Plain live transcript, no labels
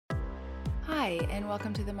Hi, and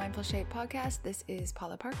welcome to the Mindful Shape podcast. This is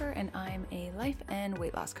Paula Parker, and I'm a life and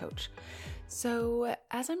weight loss coach. So,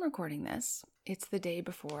 as I'm recording this, it's the day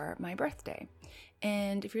before my birthday.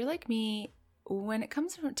 And if you're like me, when it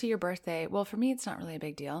comes to your birthday, well, for me, it's not really a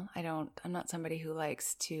big deal. I'm not somebody who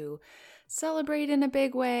likes to celebrate in a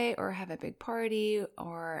big way or have a big party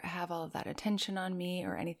or have all of that attention on me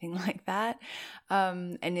or anything like that.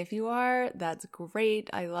 And if you are, that's great.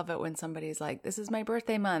 I love it when somebody's like, this is my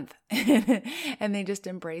birthday month and they just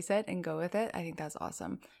embrace it and go with it. I think that's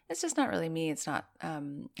awesome. It's just not really me. It's not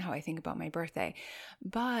how I think about my birthday.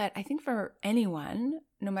 But I think for anyone,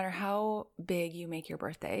 no matter how big you make your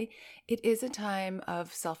birthday, it is a time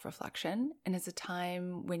of self-reflection, and it's a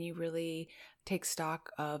time when you really take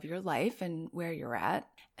stock of your life and where you're at.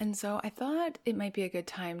 And so I thought it might be a good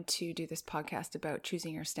time to do this podcast about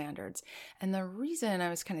choosing your standards. And the reason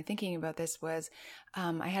I was kind of thinking about this was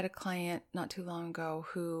I had a client not too long ago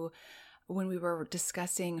who, when we were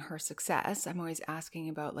discussing her success, I'm always asking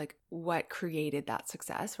about like what created that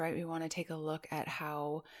success, right? We want to take a look at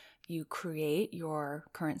how you create your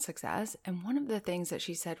current success. And one of the things that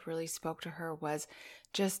she said really spoke to her was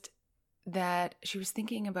just that she was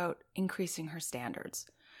thinking about increasing her standards.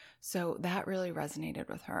 So that really resonated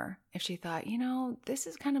with her. If she thought, this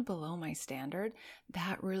is kind of below my standard,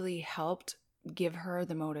 that really helped give her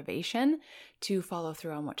the motivation to follow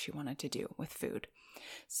through on what she wanted to do with food.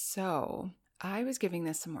 So I was giving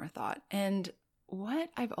this some more thought. And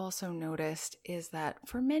what I've also noticed is that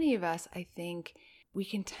for many of us, I think we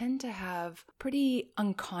can tend to have pretty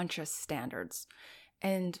unconscious standards.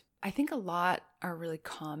 And I think a lot are really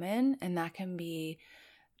common, and that can be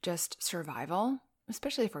just survival,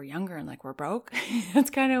 especially if we're younger and like we're broke. That's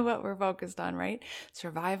kind of what we're focused on, right?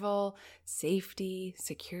 Survival, safety,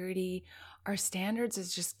 security. Our standards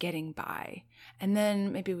is just getting by. And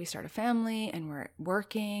then maybe we start a family and we're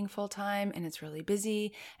working full time and it's really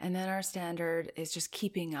busy. And then our standard is just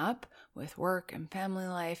keeping up with work and family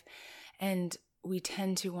life. And we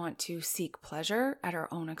tend to want to seek pleasure at our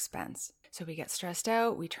own expense. So we get stressed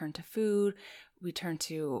out, we turn to food, we turn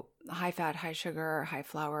to high fat, high sugar, high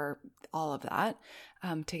flour, all of that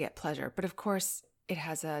to get pleasure. But of course, it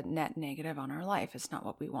has a net negative on our life. It's not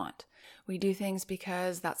what we want. We do things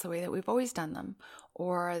because that's the way that we've always done them,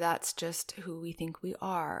 or that's just who we think we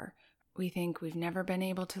are. We think we've never been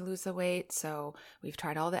able to lose the weight, so we've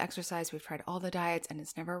tried all the exercise, we've tried all the diets, and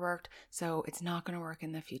it's never worked, so it's not going to work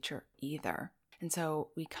in the future either. And so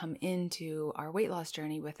we come into our weight loss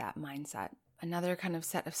journey with that mindset. Another kind of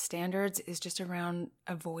set of standards is just around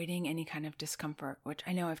avoiding any kind of discomfort, which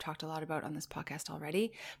I know I've talked a lot about on this podcast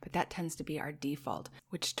already, but that tends to be our default,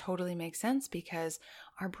 which totally makes sense because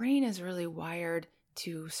our brain is really wired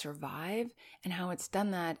to survive, and how it's done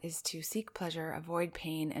that is to seek pleasure, avoid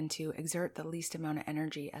pain, and to exert the least amount of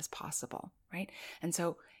energy as possible, right? And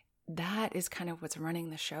so that is kind of what's running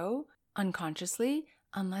the show unconsciously,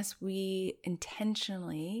 unless we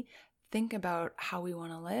intentionally think about how we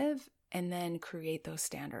want to live and then create those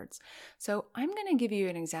standards. So I'm going to give you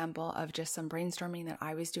an example of just some brainstorming that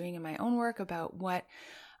I was doing in my own work about what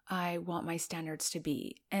I want my standards to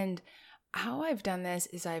be. And how I've done this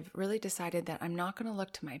is I've really decided that I'm not going to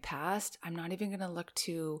look to my past. I'm not even going to look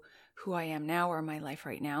to who I am now or my life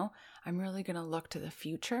right now. I'm really going to look to the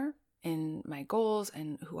future in my goals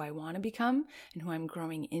and who I want to become and who I'm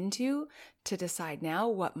growing into to decide now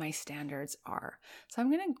what my standards are. So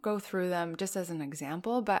I'm going to go through them just as an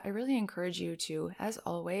example, but I really encourage you to, as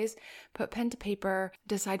always, put pen to paper,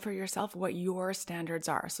 decide for yourself what your standards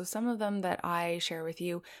are. So some of them that I share with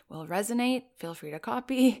you will resonate, feel free to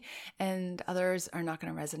copy, and others are not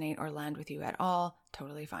going to resonate or land with you at all.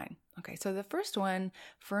 Totally fine. Okay, so the first one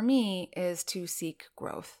for me is to seek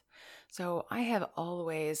growth. So I have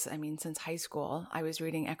always, since high school, I was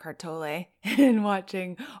reading Eckhart Tolle and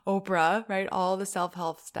watching Oprah, right? All the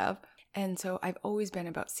self-help stuff. And so I've always been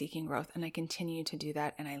about seeking growth, and I continue to do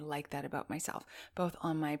that. And I like that about myself, both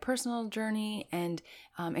on my personal journey and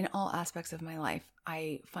in all aspects of my life.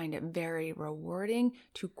 I find it very rewarding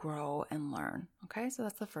to grow and learn. Okay, so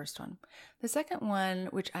that's the first one. The second one,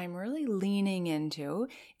 which I'm really leaning into,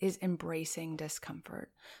 is embracing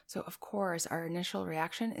discomfort. So of course, our initial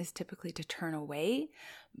reaction is typically to turn away.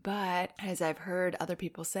 But as I've heard other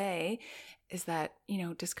people say, is that,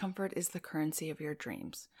 discomfort is the currency of your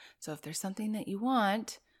dreams. So if there's something that you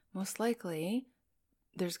want, most likely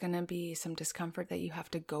there's going to be some discomfort that you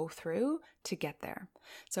have to go through to get there.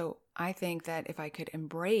 So I think that if I could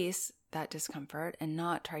embrace that discomfort and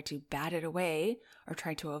not try to bat it away or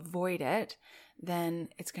try to avoid it, then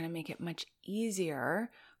it's going to make it much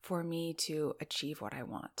easier for me to achieve what I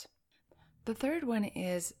want. The third one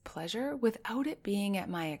is pleasure without it being at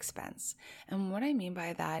my expense. And what I mean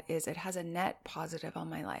by that is it has a net positive on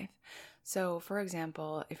my life. So, for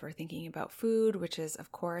example, if we're thinking about food, which is,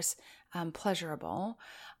 of course, pleasurable,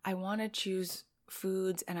 I want to choose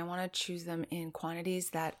foods and I want to choose them in quantities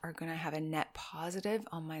that are going to have a net positive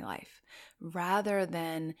on my life rather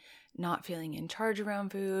than not feeling in charge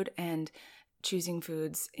around food and choosing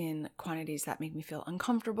foods in quantities that make me feel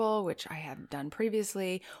uncomfortable, which I have done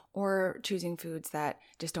previously, or choosing foods that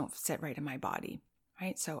just don't sit right in my body,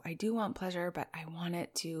 right? So I do want pleasure, but I want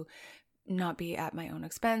it to not be at my own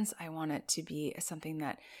expense. I want it to be something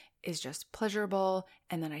that is just pleasurable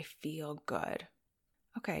and then I feel good.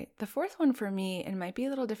 Okay, the fourth one for me, and it might be a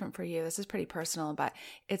little different for you, this is pretty personal, but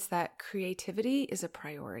it's that creativity is a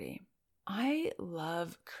priority. I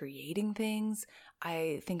love creating things.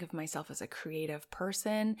 I think of myself as a creative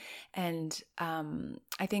person. And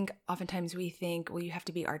I think oftentimes we think, well, you have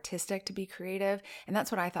to be artistic to be creative. And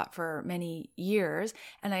that's what I thought for many years.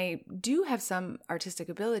 And I do have some artistic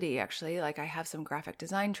ability, actually. Like I have some graphic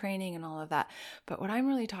design training and all of that. But what I'm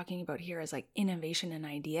really talking about here is like innovation and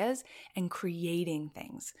ideas and creating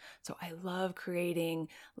things. So I love creating,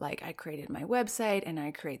 like I created my website and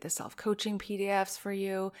I create the self-coaching PDFs for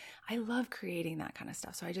you. I love creating that kind of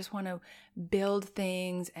stuff. So I just want to build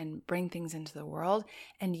things and bring things into the world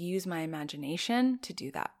and use my imagination to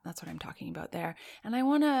do that. That's what I'm talking about there. And I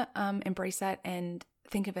want to embrace that and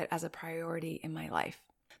think of it as a priority in my life.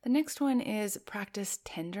 The next one is practice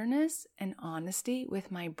tenderness and honesty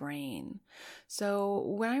with my brain. So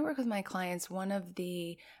when I work with my clients, one of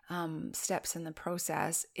the steps in the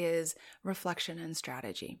process is reflection and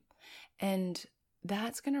strategy. And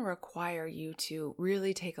that's going to require you to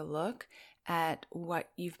really take a look at what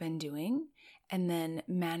you've been doing and then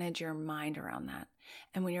manage your mind around that.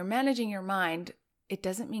 And when you're managing your mind, it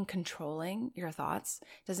doesn't mean controlling your thoughts,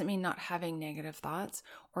 it doesn't mean not having negative thoughts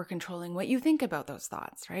or controlling what you think about those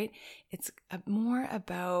thoughts, right? It's more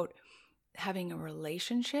about having a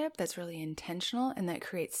relationship that's really intentional and that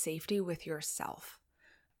creates safety with yourself.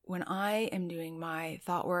 When I am doing my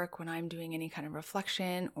thought work, when I'm doing any kind of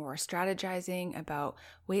reflection or strategizing about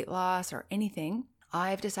weight loss or anything,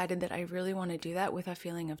 I've decided that I really want to do that with a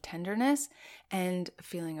feeling of tenderness and a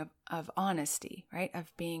feeling of honesty, right?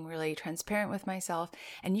 Of being really transparent with myself.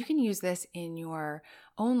 And you can use this in your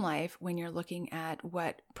own life when you're looking at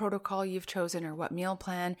what protocol you've chosen or what meal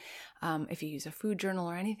plan. If you use a food journal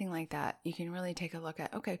or anything like that, you can really take a look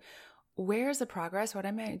at, okay, where's the progress? What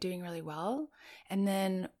am I doing really well? And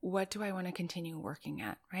then what do I want to continue working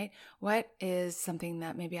at, right? What is something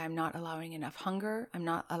that maybe I'm not allowing enough hunger? I'm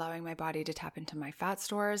not allowing my body to tap into my fat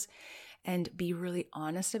stores, and be really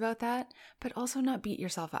honest about that, but also not beat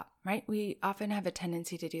yourself up, right? We often have a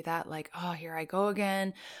tendency to do that. Like, oh, here I go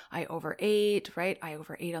again. I overate, right? I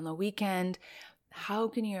overate on the weekend. How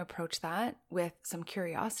can you approach that with some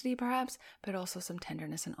curiosity perhaps, but also some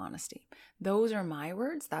tenderness and honesty? Those are my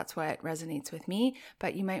words. That's what resonates with me.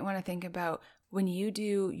 But you might want to think about when you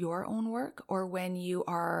do your own work or when you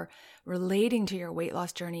are relating to your weight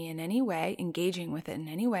loss journey in any way, engaging with it in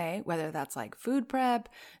any way, whether that's like food prep,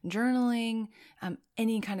 journaling,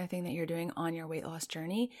 any kind of thing that you're doing on your weight loss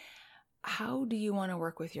journey. How do you want to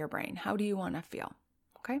work with your brain? How do you want to feel?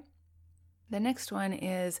 Okay. The next one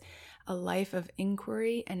is a life of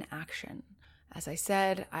inquiry and action. As I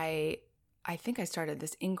said, I think I started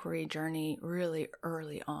this inquiry journey really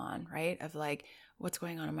early on, right? Of like, what's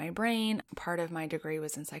going on in my brain? Part of my degree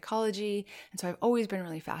was in psychology. And so I've always been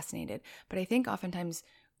really fascinated. But I think oftentimes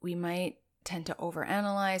we might tend to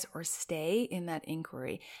overanalyze or stay in that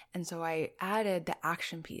inquiry. And so I added the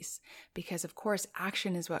action piece because, of course,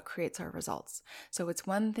 action is what creates our results. So it's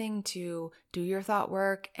one thing to do your thought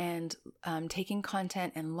work and taking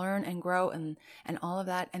content and learn and grow and all of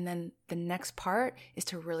that. And then the next part is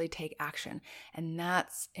to really take action. And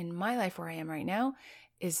that's in my life where I am right now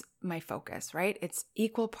is my focus, right? It's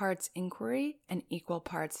equal parts inquiry and equal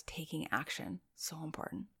parts taking action. So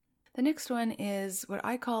important. The next one is what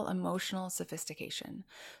I call emotional sophistication.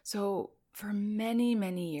 So for many,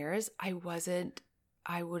 many years, I wasn't,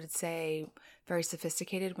 I would say, very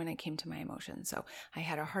sophisticated when it came to my emotions. So I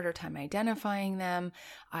had a harder time identifying them.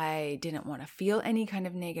 I didn't want to feel any kind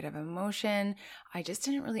of negative emotion. I just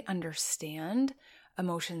didn't really understand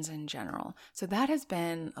emotions in general. So that has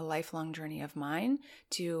been a lifelong journey of mine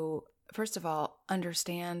to, first of all,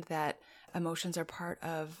 understand that emotions are part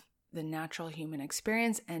of the natural human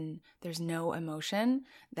experience, and there's no emotion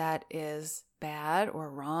that is bad or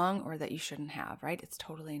wrong or that you shouldn't have, right? It's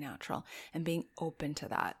totally natural, and being open to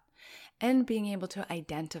that. and being able to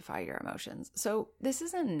identify your emotions. So this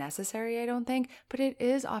isn't necessary, I don't think, but it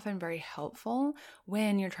is often very helpful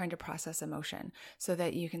when you're trying to process emotion so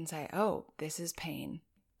that you can say, oh, this is pain.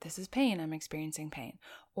 This is pain. I'm experiencing pain.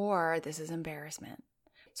 Or this is embarrassment.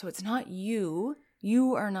 So it's not you.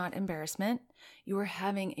 You are not embarrassment. You are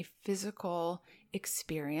having a physical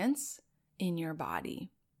experience in your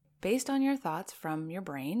body based on your thoughts from your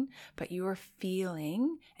brain, but you are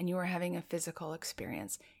feeling and you are having a physical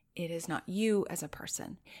experience. It is not you as a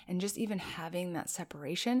person. And just even having that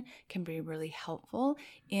separation can be really helpful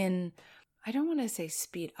in, I don't want to say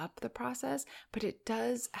speed up the process, but it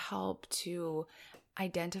does help to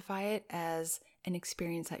identify it as an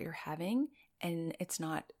experience that you're having and it's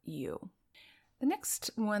not you. The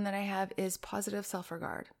next one that I have is positive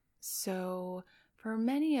self-regard. So for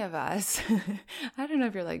many of us, I don't know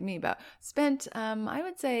if you're like me, but spent, I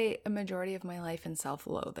would say, a majority of my life in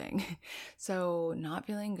self-loathing. So not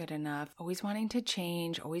feeling good enough, always wanting to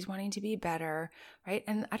change, always wanting to be better, right?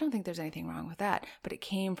 And I don't think there's anything wrong with that, but it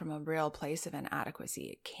came from a real place of inadequacy.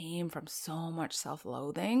 It came from so much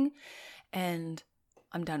self-loathing, and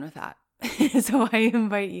I'm done with that. So I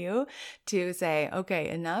invite you to say, okay,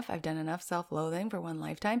 enough. I've done enough self-loathing for one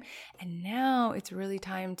lifetime. And now it's really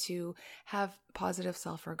time to have positive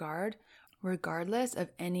self-regard, regardless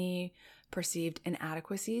of any perceived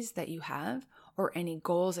inadequacies that you have or any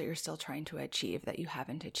goals that you're still trying to achieve that you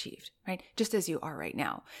haven't achieved, right? Just as you are right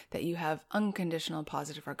now, that you have unconditional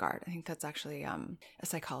positive regard. I think that's actually a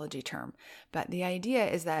psychology term. But the idea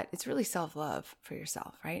is that it's really self-love for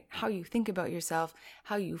yourself, right? How you think about yourself,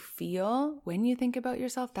 how you feel when you think about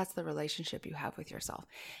yourself, that's the relationship you have with yourself.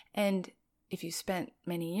 And if you spent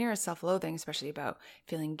many years self-loathing, especially about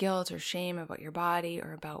feeling guilt or shame about your body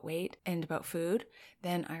or about weight and about food,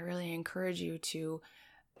 then I really encourage you to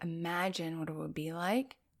imagine what it would be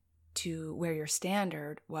like to where your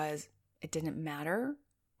standard was, it didn't matter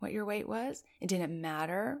what your weight was. It didn't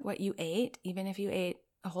matter what you ate, even if you ate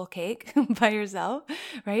a whole cake by yourself,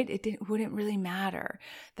 right? Wouldn't really matter,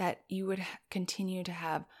 that you would continue to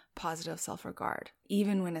have positive self-regard,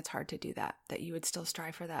 even when it's hard to do that you would still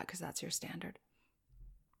strive for that because that's your standard.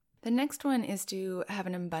 The next one is to have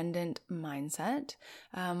an abundant mindset.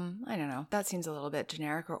 I don't know, that seems a little bit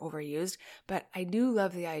generic or overused, but I do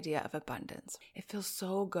love the idea of abundance. It feels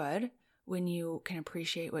so good when you can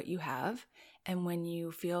appreciate what you have and when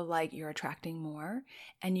you feel like you're attracting more,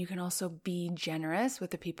 and you can also be generous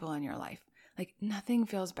with the people in your life. Like nothing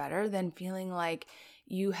feels better than feeling like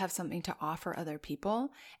you have something to offer other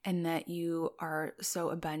people and that you are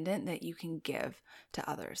so abundant that you can give to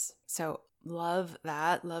others. So love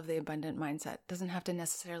that, love the abundant mindset. Doesn't have to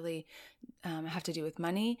necessarily have to do with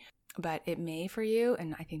money, but it may for you,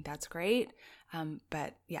 and I think that's great.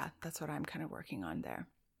 But yeah, that's what I'm kind of working on there.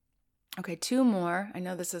 Okay, 2 more. I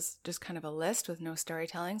know this is just kind of a list with no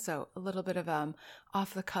storytelling, so a little bit of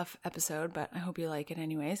off the cuff episode, but I hope you like it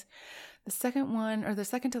anyways. The second one, or the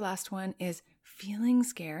second to last one, is feeling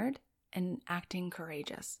scared and acting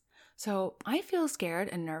courageous. So I feel scared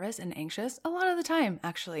and nervous and anxious a lot of the time,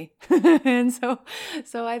 actually. And so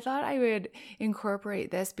I thought I would incorporate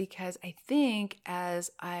this because I think as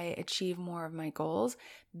I achieve more of my goals,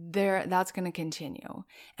 that's going to continue.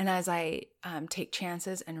 And as I take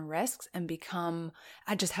chances and risks and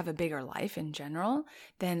I just have a bigger life in general,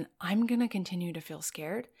 then I'm going to continue to feel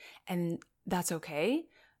scared, and that's okay.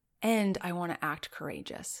 And I want to act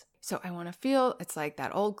courageous. So I want to feel, it's like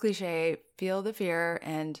that old cliche, feel the fear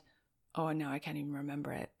and oh, no, I can't even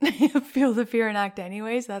remember it. Feel the fear and act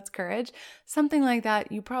anyways. That's courage. Something like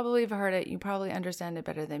that. You probably have heard it. You probably understand it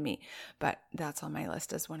better than me. But that's on my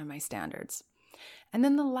list as one of my standards. And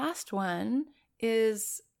then the last one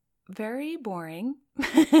is very boring,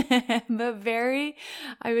 but very,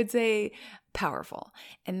 I would say, powerful.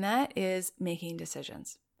 And that is making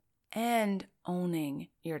decisions and owning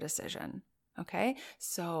your decision. Okay?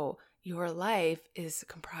 So your life is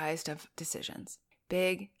comprised of decisions,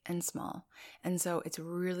 big and small. And so it's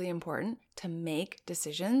really important to make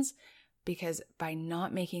decisions, because by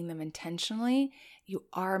not making them intentionally, you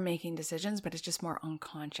are making decisions, but it's just more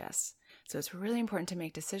unconscious. So it's really important to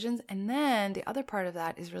make decisions. And then the other part of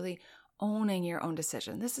that is really owning your own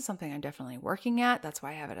decision. This is something I'm definitely working at. That's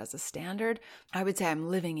why I have it as a standard. I would say I'm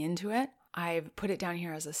living into it. I've put it down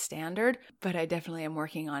here as a standard, but I definitely am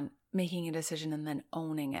working on making a decision and then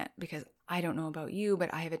owning it, because I don't know about you,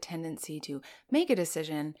 but I have a tendency to make a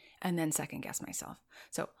decision and then second guess myself.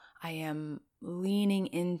 So I am leaning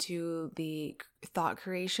into the thought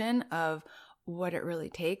creation of what it really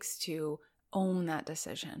takes to own that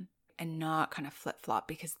decision and not kind of flip-flop,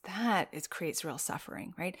 because creates real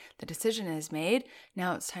suffering, right? The decision is made.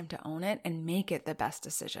 Now it's time to own it and make it the best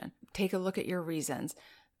decision. Take a look at your reasons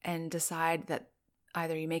and decide that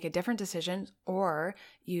either you make a different decision or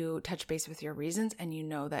you touch base with your reasons and you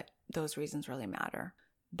know that those reasons really matter.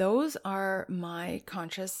 Those are my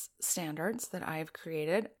conscious standards that I've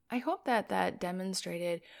created. I hope that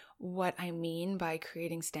demonstrated what I mean by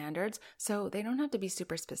creating standards. So they don't have to be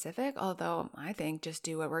super specific, although I think just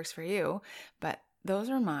do what works for you. But those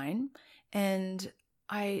are mine. And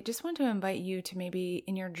I just want to invite you to maybe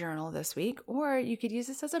in your journal this week, or you could use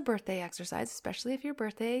this as a birthday exercise, especially if your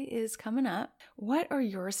birthday is coming up. What are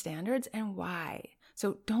your standards and why?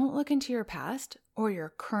 So don't look into your past or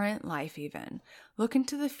your current life even. Look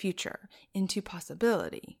into the future, into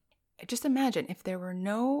possibility. Just imagine if there were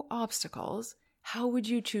no obstacles, how would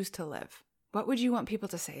you choose to live? What would you want people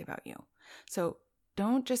to say about you? So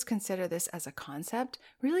don't just consider this as a concept.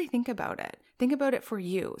 Really think about it. Think about it for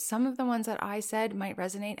you. Some of the ones that I said might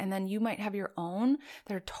resonate, and then you might have your own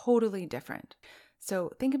that are totally different.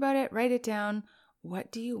 So think about it, write it down.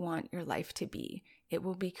 What do you want your life to be? It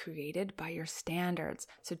will be created by your standards.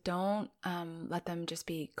 So don't let them just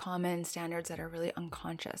be common standards that are really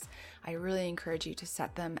unconscious. I really encourage you to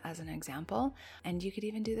set them as an example. And you could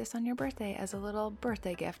even do this on your birthday as a little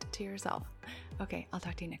birthday gift to yourself. Okay, I'll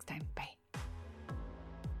talk to you next time. Bye.